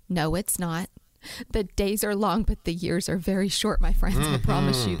 no, it's not. The days are long, but the years are very short, my friends. I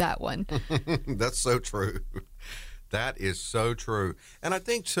promise you that one. That's so true. That is so true. And I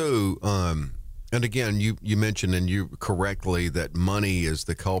think, too, and again, you mentioned, and you correctly, that money is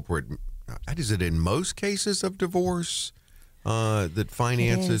the culprit. Is it in most cases of divorce that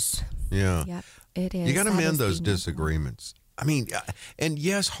finances? Yeah. Yep, it is. You got to That mend is those the disagreements. I mean, and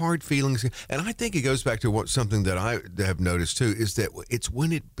yes, hard feelings. And I think it goes back to something that I have noticed, too, is that it's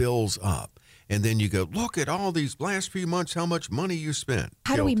when it builds up. And then you go, look at all these last few months, how much money you spent.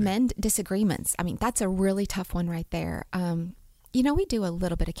 How do we Guilty. mend disagreements? I mean, that's a really tough one right there. We do a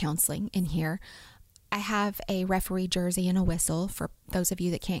little bit of counseling in here. I have a referee jersey and a whistle for those of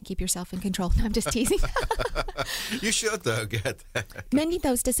you that can't keep yourself in control. No, I'm just teasing. You should, though, get that. Mending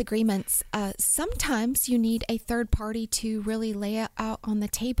those disagreements, sometimes you need a third party to really lay it out on the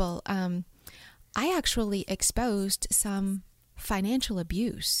table. I actually exposed some financial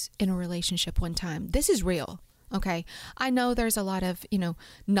abuse in a relationship one time. This is real. Okay. I know there's a lot of,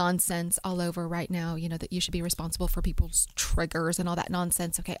 nonsense all over right now, that you should be responsible for people's triggers and all that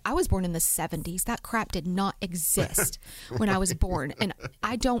nonsense. Okay. I was born in the 70s. That crap did not exist when I was born. And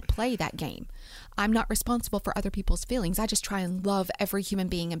I don't play that game. I'm not responsible for other people's feelings. I just try and love every human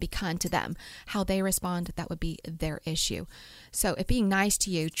being and be kind to them. How they respond, that would be their issue. So if being nice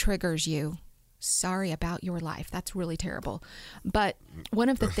to you triggers you, sorry about your life. That's really terrible. But one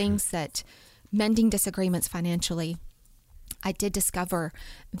of the things that mending disagreements financially, I did discover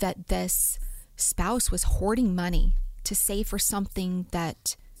that this spouse was hoarding money to save for something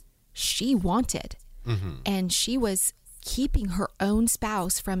that she wanted. And she was keeping her own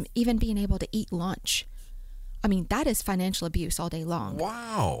spouse from even being able to eat lunch. I mean, that is financial abuse all day long.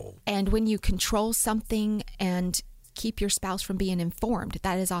 Wow. And when you control something and keep your spouse from being informed,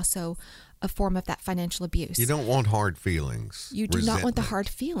 that is also a form of that financial abuse. You don't want hard feelings. You do not want the hard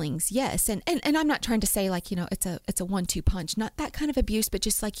feelings. Yes. And I'm not trying to say like, it's a 1-2 punch, not that kind of abuse, but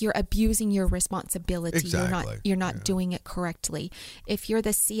just like you're abusing your responsibility. Exactly. You're not doing it correctly. If you're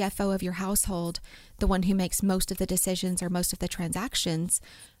the CFO of your household, the one who makes most of the decisions or most of the transactions,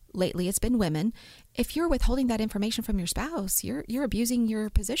 lately it's been women. If you're withholding that information from your spouse, you're abusing your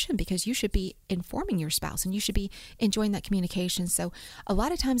position because you should be informing your spouse and you should be enjoying that communication. So a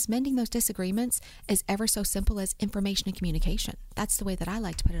lot of times mending those disagreements is ever so simple as information and communication. That's the way that I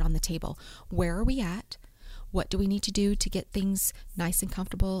like to put it on the table. Where are we at? What do we need to do to get things nice and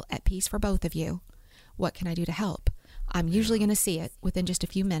comfortable at peace for both of you? What can I do to help? I'm usually going to see it within just a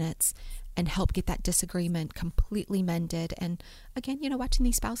few minutes and help get that disagreement completely mended. And again, watching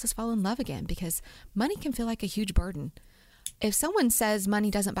these spouses fall in love again, because money can feel like a huge burden. If someone says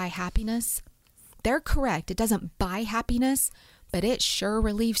money doesn't buy happiness, they're correct. It doesn't buy happiness, but it sure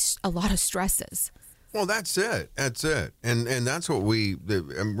relieves a lot of stresses. Well, that's it. That's it. And that's what really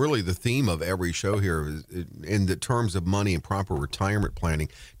the theme of every show here is in the terms of money and proper retirement planning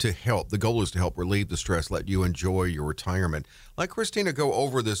to help. The goal is to help relieve the stress, let you enjoy your retirement. Let Christina go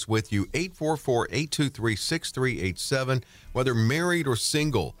over this with you. 844-823-6387, whether married or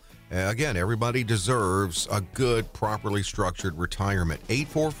single. Again, everybody deserves a good, properly structured retirement.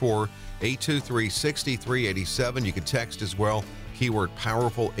 844-823-6387. You can text as well. Keyword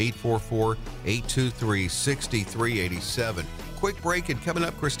powerful, 844-823-6387. Quick break, and coming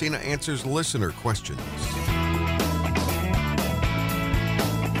up, Christina answers listener questions.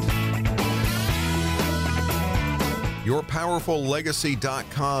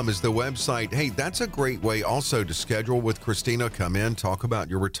 YourPowerfulLegacy.com is the website. Hey, that's a great way also to schedule with Christina. Come in, talk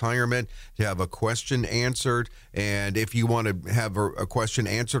about your retirement, to have a question answered. And if you want to have a question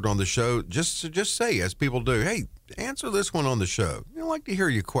answered on the show, just say, as people do, hey, answer this one on the show. I'd like to hear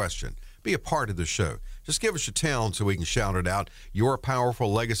your question. Be a part of the show. Just give us your town so we can shout it out.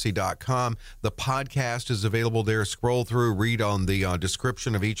 YourPowerfulLegacy.com. The podcast is available there. Scroll through, read on the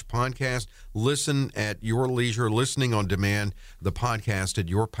description of each podcast. Listen at your leisure, listening on demand. The podcast at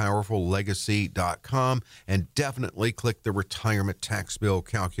YourPowerfulLegacy.com. And definitely click the retirement tax bill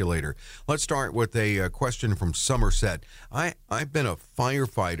calculator. Let's start with a question from Somerset. I've been a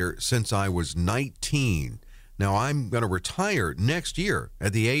firefighter since I was 19. Now, I'm going to retire next year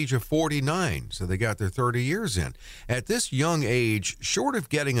at the age of 49, so they got their 30 years in. At this young age, short of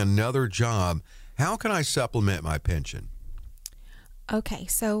getting another job, how can I supplement my pension? Okay,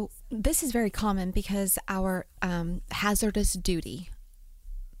 so this is very common because our hazardous duty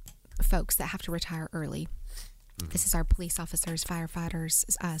folks that have to retire early, this is our police officers, firefighters,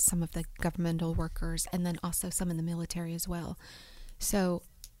 some of the governmental workers, and then also some in the military as well. So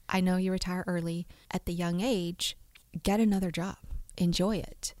I know you retire early at the young age, get another job, enjoy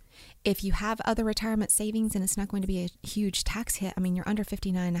it. If you have other retirement savings and it's not going to be a huge tax hit, I mean, you're under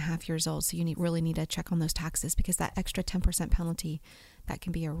 59 and a half years old, so you really need to check on those taxes because that extra 10% penalty, that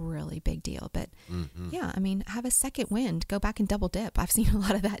can be a really big deal. But yeah, I mean, have a second wind, go back and double dip. I've seen a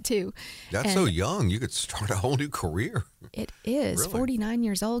lot of that too. That's so young. You could start a whole new career. It is. Really? 49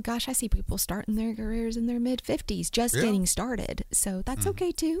 years old. Gosh, I see people starting their careers in their mid-50s, just getting started. So that's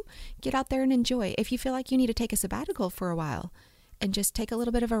okay too. Get out there and enjoy. If you feel like you need to take a sabbatical for a while and just take a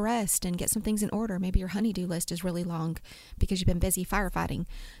little bit of a rest and get some things in order, maybe your honey-do list is really long because you've been busy firefighting,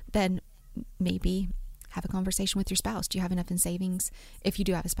 then maybe have a conversation with your spouse. Do you have enough in savings? If you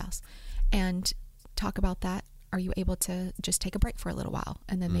do have a spouse, and talk about that. Are you able to just take a break for a little while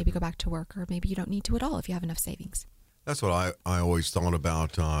and then maybe go back to work, or maybe you don't need to at all if you have enough savings? That's what I always thought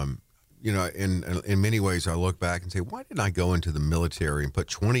about. You know, in many ways, I look back and say, why didn't I go into the military and put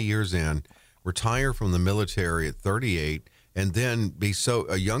 20 years in, retire from the military at 38, and then be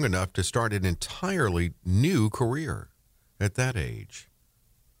so young enough to start an entirely new career at that age?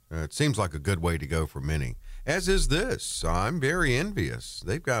 It seems like a good way to go for many, as is this. I'm very envious.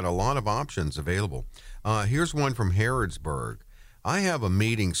 They've got a lot of options available. Here's one from Harrodsburg. I have a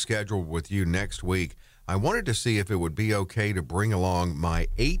meeting scheduled with you next week. I wanted to see if it would be okay to bring along my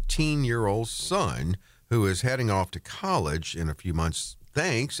 18-year-old son who is heading off to college in a few months.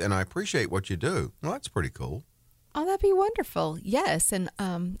 Thanks, and I appreciate what you do. Well, that's pretty cool. Oh, that'd be wonderful. Yes, and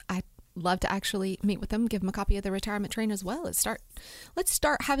I'd love to actually meet with them, give them a copy of the retirement train as well. Let's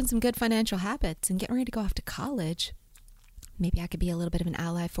start having some good financial habits and getting ready to go off to college. Maybe I could be a little bit of an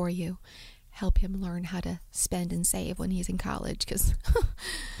ally for you. Help him learn how to spend and save when he's in college. Because,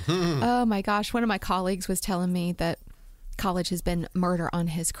 oh my gosh, one of my colleagues was telling me that college has been murder on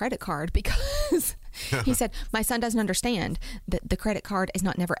his credit card because he said, my son doesn't understand that the credit card is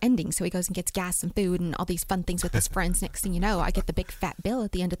not never ending. So he goes and gets gas and food and all these fun things with his friends. Next thing you know, I get the big fat bill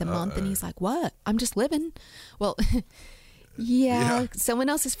at the end of the month. And he's like, what? I'm just living. Well, yeah, someone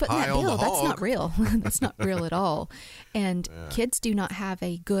else is footing that bill. That's not real. That's not real at all. And kids do not have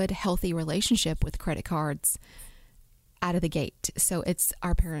a good, healthy relationship with credit cards out of the gate. So it's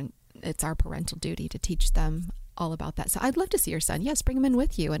our parental duty to teach them all about that. So I'd love to see your son. Yes, bring him in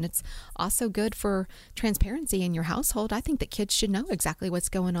with you. And it's also good for transparency in your household. I think that kids should know exactly what's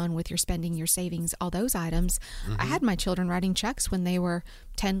going on with your spending, your savings, all those items. I had my children writing checks when they were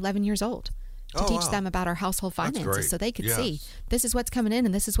 10, 11 years old to teach them about our household finances so they could see this is what's coming in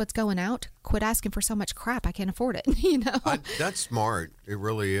and this is what's going out. Quit asking for so much crap. I can't afford it. You know, that's smart. It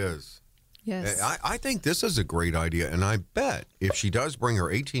really is. Yes. I think this is a great idea. And I bet if she does bring her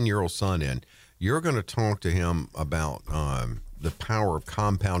 18-year-old son in, you're going to talk to him about the power of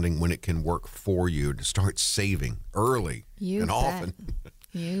compounding when it can work for you to start saving early often.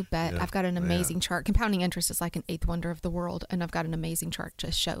 You bet. I've got an amazing chart. Compounding interest is like an eighth wonder of the world, and I've got an amazing chart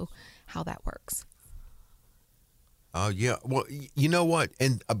to show how that works. Yeah. Well, you know what?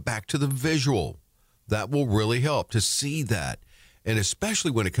 And back to the visual. That will really help to see that. And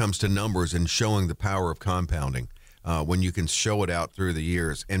especially when it comes to numbers and showing the power of compounding. When you can show it out through the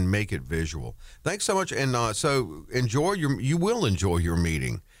years and make it visual. Thanks so much. And so you will enjoy your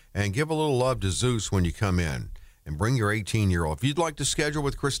meeting, and give a little love to Zeus when you come in, and bring your 18-year-old. If you'd like to schedule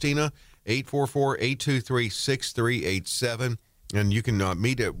with Christina, 844-823-6387. And you can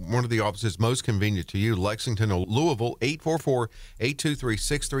meet at one of the offices most convenient to you, Lexington or Louisville,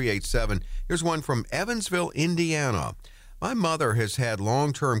 844-823-6387. Here's one from Evansville, Indiana. My mother has had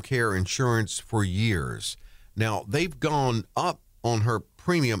long-term care insurance for years. Now, they've gone up on her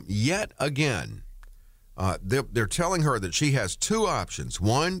premium yet again. They're telling her that she has two options.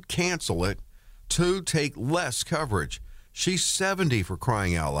 One, cancel it. Two, take less coverage. She's 70, for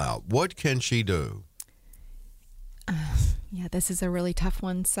crying out loud. What can she do? Yeah, this is a really tough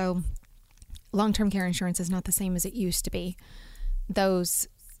one. So long-term care insurance is not the same as it used to be. Those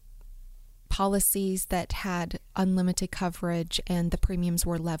policies that had unlimited coverage and the premiums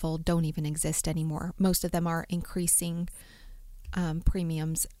were level don't even exist anymore. Most of them are increasing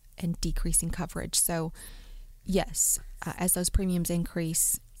premiums and decreasing coverage. So yes, as those premiums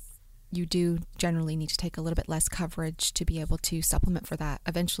increase, you do generally need to take a little bit less coverage to be able to supplement for that.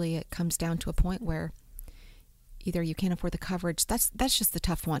 Eventually it comes down to a point where either you can't afford the coverage. That's just the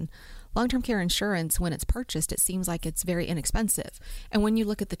tough one. Long-term care insurance, when it's purchased, it seems like it's very inexpensive. And when you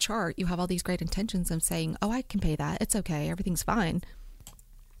look at the chart, you have all these great intentions of saying, oh, I can pay that. It's okay. Everything's fine.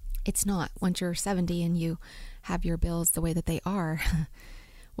 It's not. Once you're 70 and you have your bills the way that they are,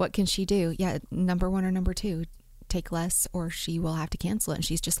 what can she do? Yeah, number one or number two, take less, or she will have to cancel it. And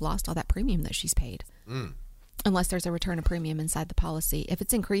she's just lost all that premium that she's paid. Unless there's a return of premium inside the policy. If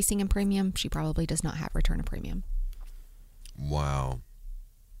it's increasing in premium, she probably does not have return of premium. Wow.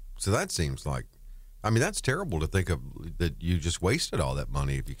 So that seems like, I mean, that's terrible to think of, that you just wasted all that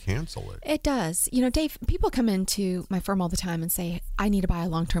money if you cancel it. It does. You know, Dave, people come into my firm all the time and say, I need to buy a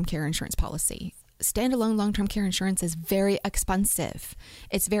long-term care insurance policy. Standalone long-term care insurance is very expensive.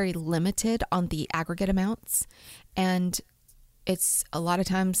 It's very limited on the aggregate amounts. And it's a lot of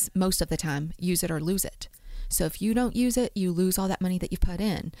times, most of the time, use it or lose it. So if you don't use it, you lose all that money that you've put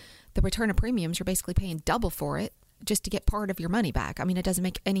in. The return of premiums, you're basically paying double for it just to get part of your money back. I mean, it doesn't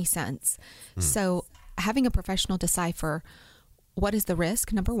make any sense. So having a professional decipher what is the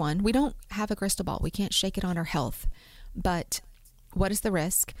risk, number one, we don't have a crystal ball. We can't shake it on our health. But what is the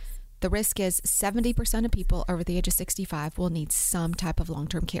risk? The risk is 70% of people over the age of 65 will need some type of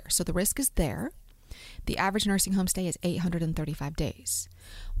long-term care. So the risk is there. The average nursing home stay is 835 days.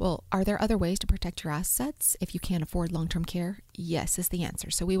 Well, are there other ways to protect your assets if you can't afford long-term care? Yes, is the answer.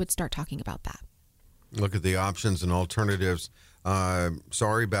 So we would start talking about that. Look at the options and alternatives.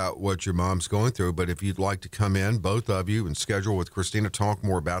 Sorry about what your mom's going through, but if you'd like to come in, both of you, and schedule with Christina, talk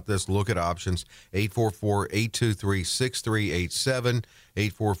more about this, look at options, 844-823-6387,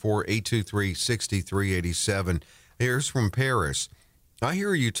 844-823-6387. Here's from Paris. I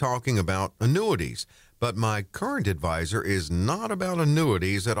hear you talking about annuities, but my current advisor is not about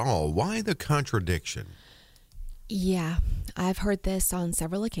annuities at all. Why the contradiction? Yeah, I've heard this on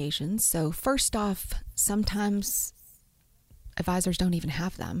several occasions. So first off, sometimes advisors don't even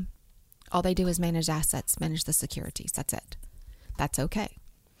have them. All they do is manage assets, manage the securities. That's it. That's okay.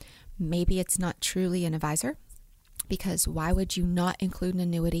 Maybe it's not truly an advisor, because why would you not include an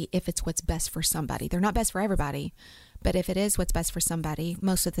annuity if it's what's best for somebody? They're not best for everybody, but if it is what's best for somebody,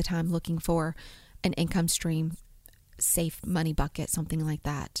 most of the time looking for an income stream, safe money bucket, something like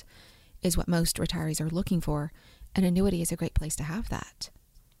that, is what most retirees are looking for. An annuity is a great place to have that.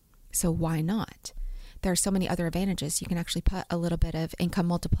 So why not? There are so many other advantages. You can actually put a little bit of income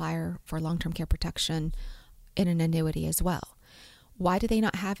multiplier for long-term care protection in an annuity as well. Why do they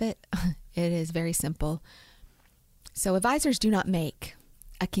not have it? It is very simple. So advisors do not make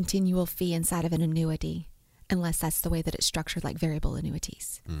a continual fee inside of an annuity unless that's the way that it's structured, like variable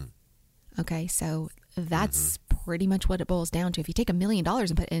annuities. Okay, so that's pretty much what it boils down to. If you take $1 million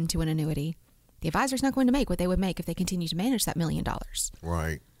and put it into an annuity, the advisor's not going to make what they would make if they continue to manage that $1 million.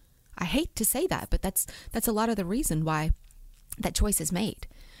 Right. I hate to say that, but that's a lot of the reason why that choice is made.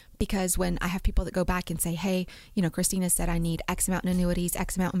 Because when I have people that go back and say, hey, you know, Christina said I need X amount in annuities,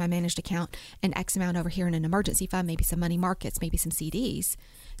 X amount in my managed account, and X amount over here in an emergency fund, maybe some money markets, maybe some CDs.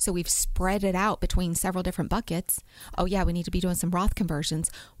 So we've spread it out between several different buckets. Oh yeah, we need to be doing some Roth conversions.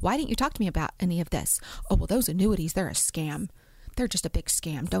 Why didn't you talk to me about any of this? Oh, well, those annuities, they're a scam. They're just a big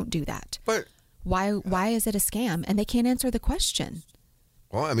scam. Don't do that. But why is it a scam? And they can't answer the question.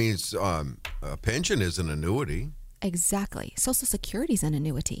 well, I mean, it's, a pension is an annuity. Exactly. Social Security is an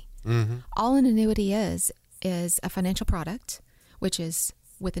annuity. All an annuity is a financial product, which is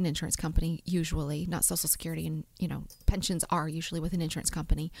with an insurance company, usually, not Social Security. And, you know, pensions are usually with an insurance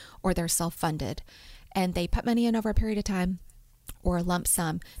company, or they're self-funded. And they put money in over a period of time or a lump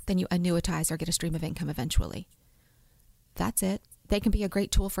sum, then you annuitize or get a stream of income eventually. That's it. They can be a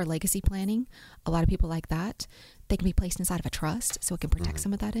great tool for legacy planning. A lot of people like that. They can be placed inside of a trust so it can protect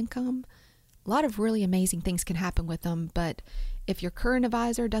some of that income. A lot of really amazing things can happen with them, but if your current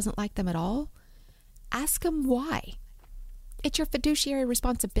advisor doesn't like them at all, ask them why. It's your fiduciary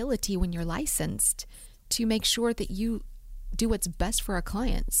responsibility when you're licensed to make sure that you do what's best for our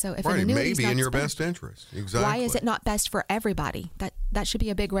clients. So if right, an it annuity may be in your best interest. Exactly. Why is it not best for everybody? That should be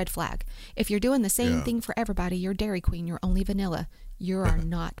a big red flag. If you're doing the same thing for everybody, you're Dairy Queen, you're only vanilla. You are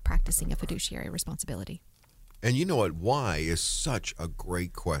not practicing a fiduciary responsibility. And you know what? Why is such a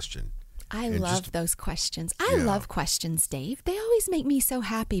great question. I love those questions. I love questions, Dave. They always make me so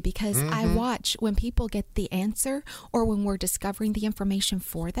happy because I watch when people get the answer or when we're discovering the information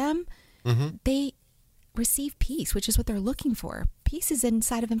for them, they receive peace, which is what they're looking for. Peace is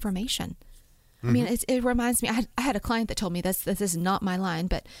inside of information. I mean, it reminds me, I had a client that told me this is not my line,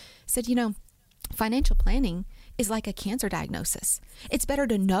 but said, financial planning is like a cancer diagnosis. It's better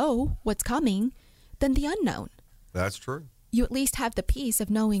to know what's coming than the unknown. That's true. You at least have the peace of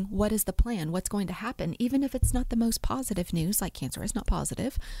knowing what is the plan, what's going to happen, even if it's not the most positive news, like cancer is not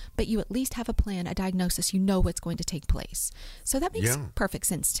positive, but you at least have a plan, a diagnosis, you know what's going to take place. So that makes perfect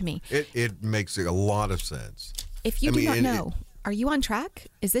sense to me. It makes a lot of sense. If you do not know, are you on track?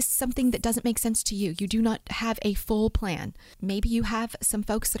 Is this something that doesn't make sense to you? You do not have a full plan. Maybe you have some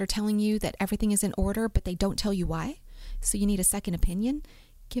folks that are telling you that everything is in order, but they don't tell you why. So you need a second opinion.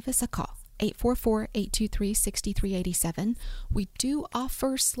 Give us a call. 844-823-6387. We do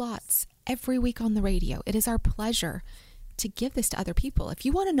offer slots every week on the radio. It is our pleasure to give this to other people. If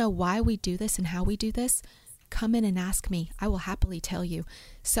you want to know why we do this and how we do this, come in and ask me. I will happily tell you.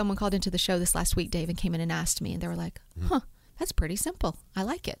 Someone called into the show this last week, Dave, and came in and asked me, and they were like, that's pretty simple. I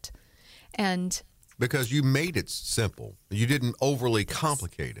like it. And because you made it simple. You didn't overly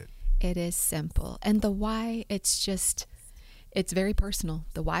complicate it. It is simple. And the why, it's very personal.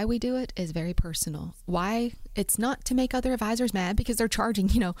 The why we do it is very personal. Why? It's not to make other advisors mad because they're charging,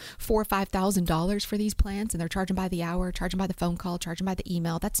 $4,000 or $5,000 for these plans, and they're charging by the hour, charging by the phone call, charging by the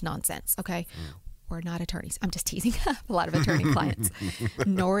email. That's nonsense. Okay. We're not attorneys. I'm just teasing a lot of attorney clients.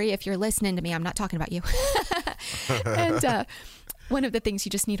 Nori, if you're listening to me, I'm not talking about you. And one of the things you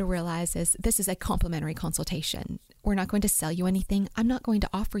just need to realize is this is a complimentary consultation. We're not going to sell you anything. I'm not going to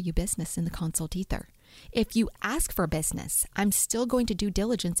offer you business in the consult either. If you ask for business, I'm still going to do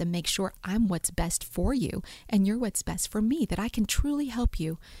diligence and make sure I'm what's best for you and you're what's best for me, that I can truly help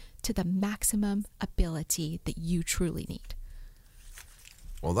you to the maximum ability that you truly need.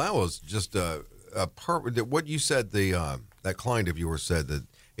 Well, that was just what you said. That client of yours said that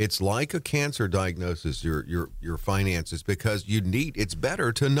it's like a cancer diagnosis. Your finances, because it's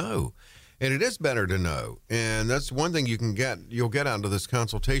better to know. And it is better to know. And that's one thing you'll get out of this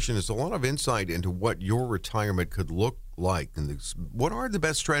consultation is a lot of insight into what your retirement could look like and what are the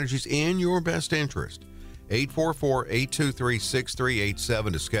best strategies in your best interest.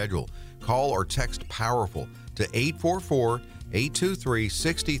 844-823-6387 to schedule. Call or text POWERFUL to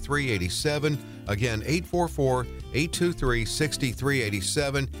 844-823-6387. Again,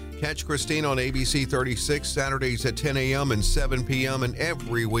 844-823-6387. Catch Christine on ABC 36 Saturdays at 10 a.m. and 7 p.m. and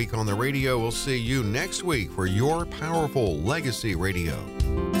every week on the radio. We'll see you next week for Your Powerful Legacy Radio.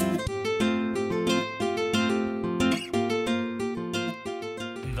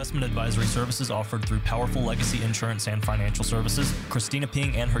 Investment advisory services offered through Powerful Legacy Insurance and Financial Services. Christina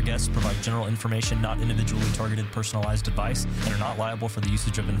Ping and her guests provide general information, not individually targeted personalized advice, and are not liable for the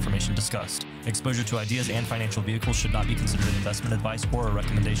usage of information discussed. Exposure to ideas and financial vehicles should not be considered investment advice or a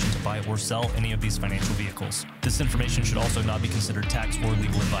recommendation to buy or sell any of these financial vehicles. This information should also not be considered tax or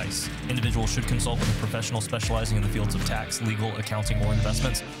legal advice. Individuals should consult with a professional specializing in the fields of tax, legal, accounting, or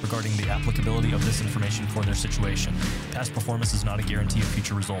investments regarding the applicability of this information for their situation. Past performance is not a guarantee of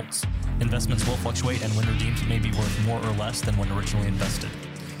future results. Investments will fluctuate, and when redeemed may be worth more or less than when originally invested.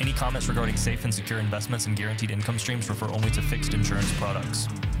 Any comments regarding safe and secure investments and guaranteed income streams refer only to fixed insurance products.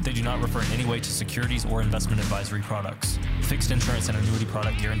 They do not refer in any way to securities or investment advisory products. Fixed insurance and annuity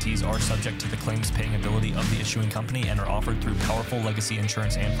product guarantees are subject to the claims paying ability of the issuing company and are offered through Powerful Legacy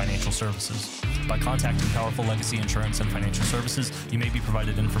Insurance and Financial Services. By contacting Powerful Legacy Insurance and Financial Services, you may be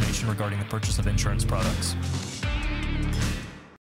provided information regarding the purchase of insurance products.